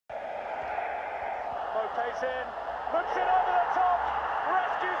Pace in, looks it over the top,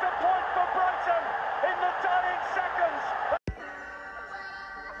 rescues a point for Brighton in the dying seconds.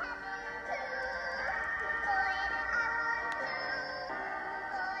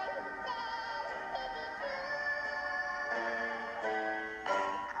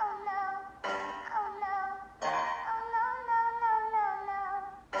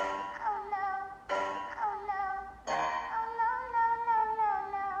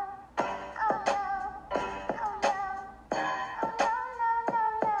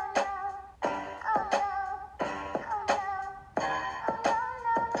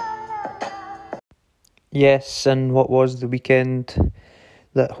 Yes, and what was the weekend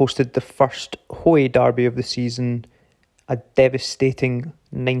that hosted the first Hoy derby of the season, a devastating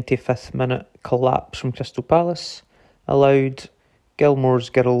 95th minute collapse from Crystal Palace allowed Gilmore's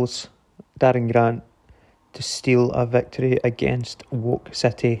Girls, Darren Grant, to steal a victory against Woke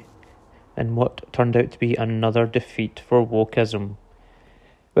City in what turned out to be another defeat for wokeism.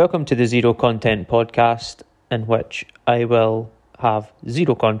 Welcome to the Zero Content Podcast, in which I will have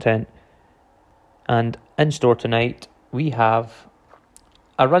zero content. And in store tonight, we have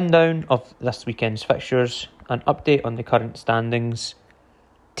a rundown of this weekend's fixtures, an update on the current standings,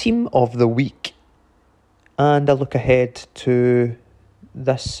 team of the week, and a look ahead to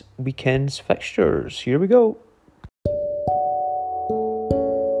this weekend's fixtures. Here we go.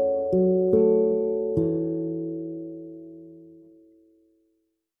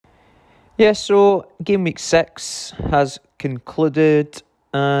 Yes, so game week 6 has concluded,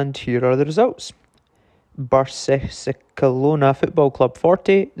 and here are the results. Barcelona Football Club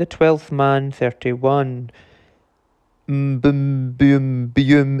 40, the 12th man 31. Boom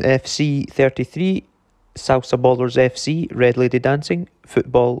FC 33, Salsa Ballers FC, Red Lady Dancing,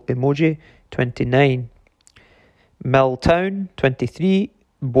 Football Emoji 29. Milltown 23,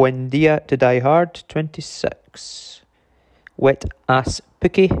 Buendia to Die Hard 26. Wet Ass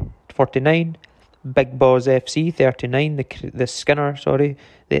Pookie 49, Big Boss FC 39, the Skinner,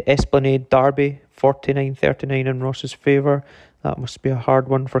 the Esplanade Derby 49-39 in Ross's favour. That must be a hard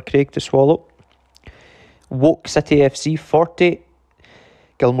one for Craig to swallow. Woke City FC 40,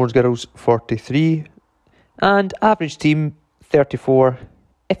 Gilmore's Girls 43, and average team 34,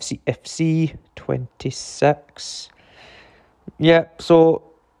 FCFC 26. Yeah, so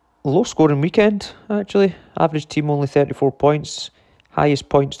low scoring weekend actually. Average team only 34 points, highest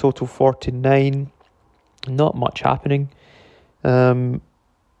points total 49. Not much happening.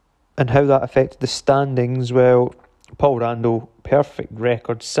 And how that affected the standings, well, Paul Randall, perfect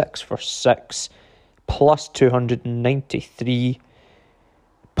record, 6 for 6, plus 293,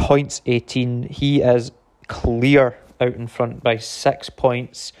 points 18. He is clear out in front by 6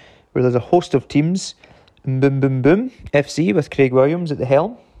 points, where there's a host of teams. Boom FC with Craig Williams at the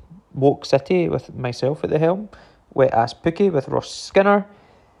helm, Woke City with myself at the helm, Wet Ass Pookie with Ross Skinner,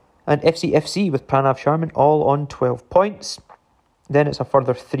 and FCFC with Pranav Sharman, all on 12 points. Then it's a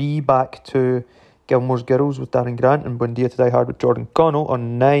further 3 back to Gilmore's Girls with Darren Grant and Buendia to Die Hard with Jordan Connell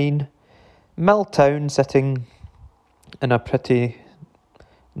on 9. Milltown sitting in a pretty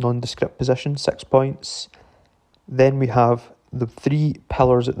nondescript position, 6 points. Then we have the 3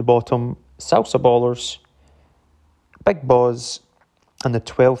 pillars at the bottom, Salsa Ballers, Big Boss, and the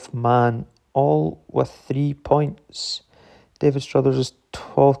 12th man, all with 3 points. David Struthers'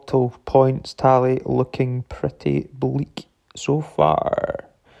 total points tally looking pretty bleak so far.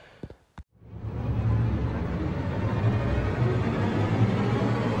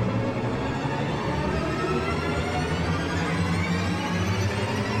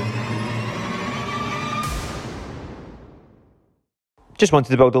 Just wanted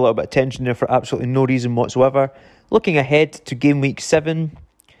to build a little bit of tension there for absolutely no reason whatsoever. Looking ahead to game week 7,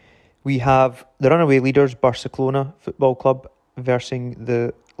 we have the runaway leaders Barcelona Football Club versus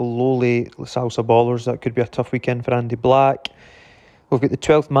the lowly Salsa Ballers. That could be a tough weekend for Andy Black. We've got the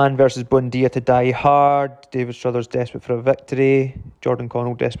 12th man versus Buendia to Die Hard. David Struthers desperate for a victory. Jordan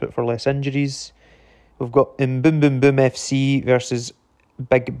Connell desperate for less injuries. We've got Boom FC versus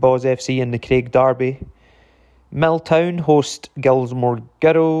Big Boss FC in the Craig Derby. Milltown host Gilmore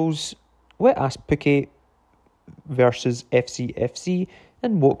Girls. Wet Ass Pookie versus FCFC.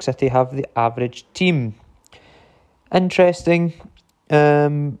 And Woke City have the average team. Interesting.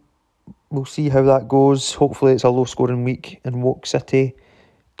 We'll see how that goes. Hopefully it's a low scoring week and Woke City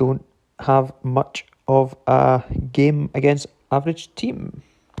don't have much of a game against average team.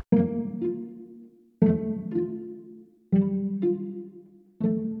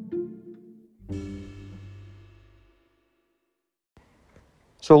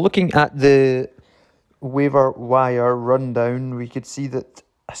 So looking at the waiver wire rundown, we could see that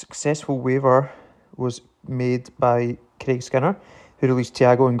a successful waiver was made by Craig Skinner, who released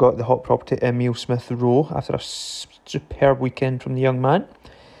Thiago and got the hot property Emile Smith Rowe after a superb weekend from the young man.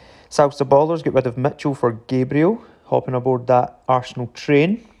 Salsa Ballers get rid of Mitchell for Gabriel, hopping aboard that Arsenal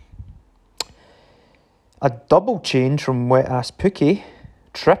train. A double change from Wet Ass Pookie.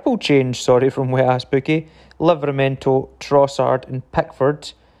 Triple change, from Wet Ass Pookie. Livramento, Trossard and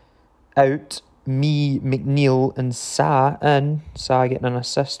Pickford out. Me, McNeil and Sa in. Sa getting an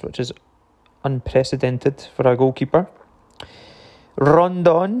assist, which is unprecedented for a goalkeeper.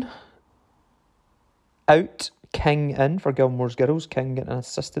 Rondon out. King in for Gilmore's Girls. King getting an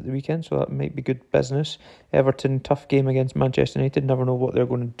assist at the weekend, so that might be good business. Everton, tough game against Manchester United. Never know what they're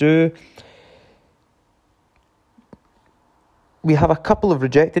going to do. We have a couple of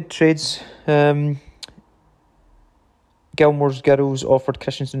rejected trades. Gilmore's Girls offered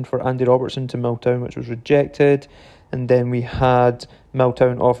Christensen for Andy Robertson to Milltown, which was rejected. And then we had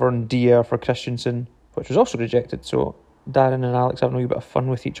Milltown offering Dier for Christensen, which was also rejected. So Darren and Alex having a wee bit of fun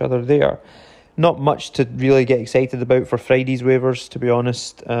with each other there. Not much to really get excited about for Friday's waivers, to be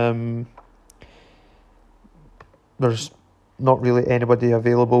honest. There's not really anybody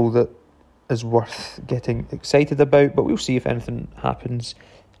available that is worth getting excited about, but we'll see if anything happens.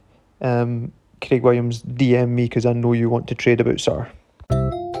 Craig Williams, DM me because I know you want to trade about Sir.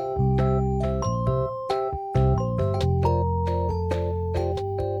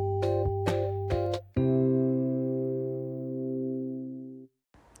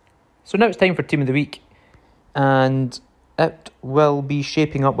 So now it's time for Team of the Week, and it will be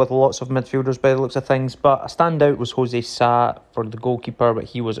shaping up with lots of midfielders by the looks of things, but a standout was Jose Sa for the goalkeeper, but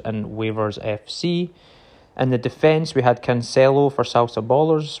he was in Waivers FC. In the defence, we had Cancelo for Salsa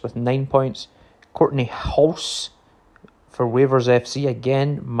Ballers with 9 points. Courtney House for Waivers FC,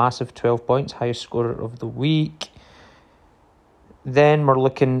 again, massive 12 points, highest scorer of the week. Then we're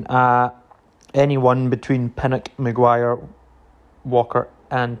looking at anyone between Pinnock, Maguire, Walker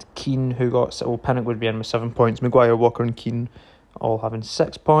and Keane, who got... Well, Pinnock would be in with 7 points. Maguire, Walker and Keane all having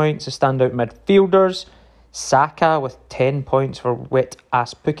 6 points. The standout midfielders, Saka with 10 points for Wet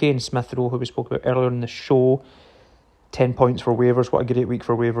Ass Pookie, and Smith Rowe, who we spoke about earlier in the show, 10 points for waivers. What a great week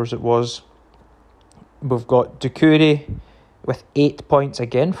for waivers it was. We've got Doucouré with 8 points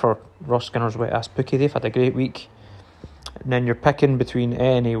again for Ross Skinner's Wet Ass Pookie. They've had a great week. And then you're picking between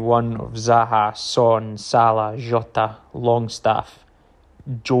any one of Zaha, Son, Salah, Jota, Longstaff,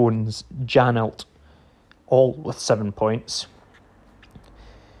 Jones, Janelt, all with 7 points.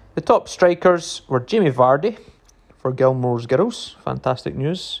 The top strikers were Jamie Vardy for Gilmore's Girls. Fantastic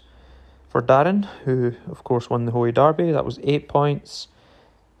news for Darren, who of course won the Holy Derby. That was 8 points.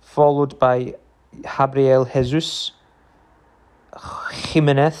 Followed by Gabriel Jesus,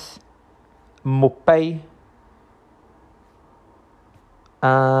 Jimenez, Mopay,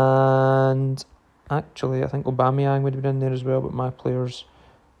 and actually I think Aubameyang would have been in there as well, but my players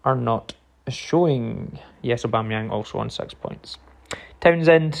are not showing. Yes, Aubameyang also on 6 points.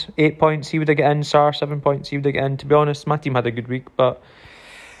 Townsend, 8 points, he would have got in. Sarr, 7 points, he would have got in. To be honest, my team had a good week, but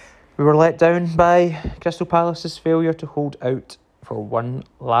we were let down by Crystal Palace's failure to hold out for one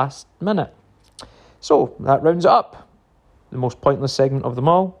last minute. So, that rounds it up. The most pointless segment of them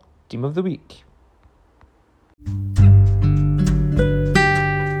all, Team of the Week.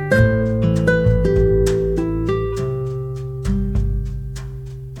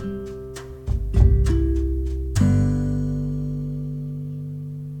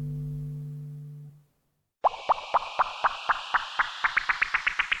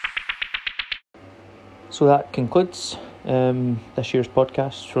 So that concludes this year's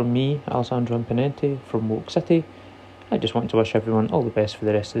podcast from me, Alessandro Imponente from Woke City. I just want to wish everyone all the best for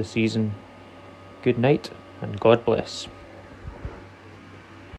the rest of the season. Good night and God bless.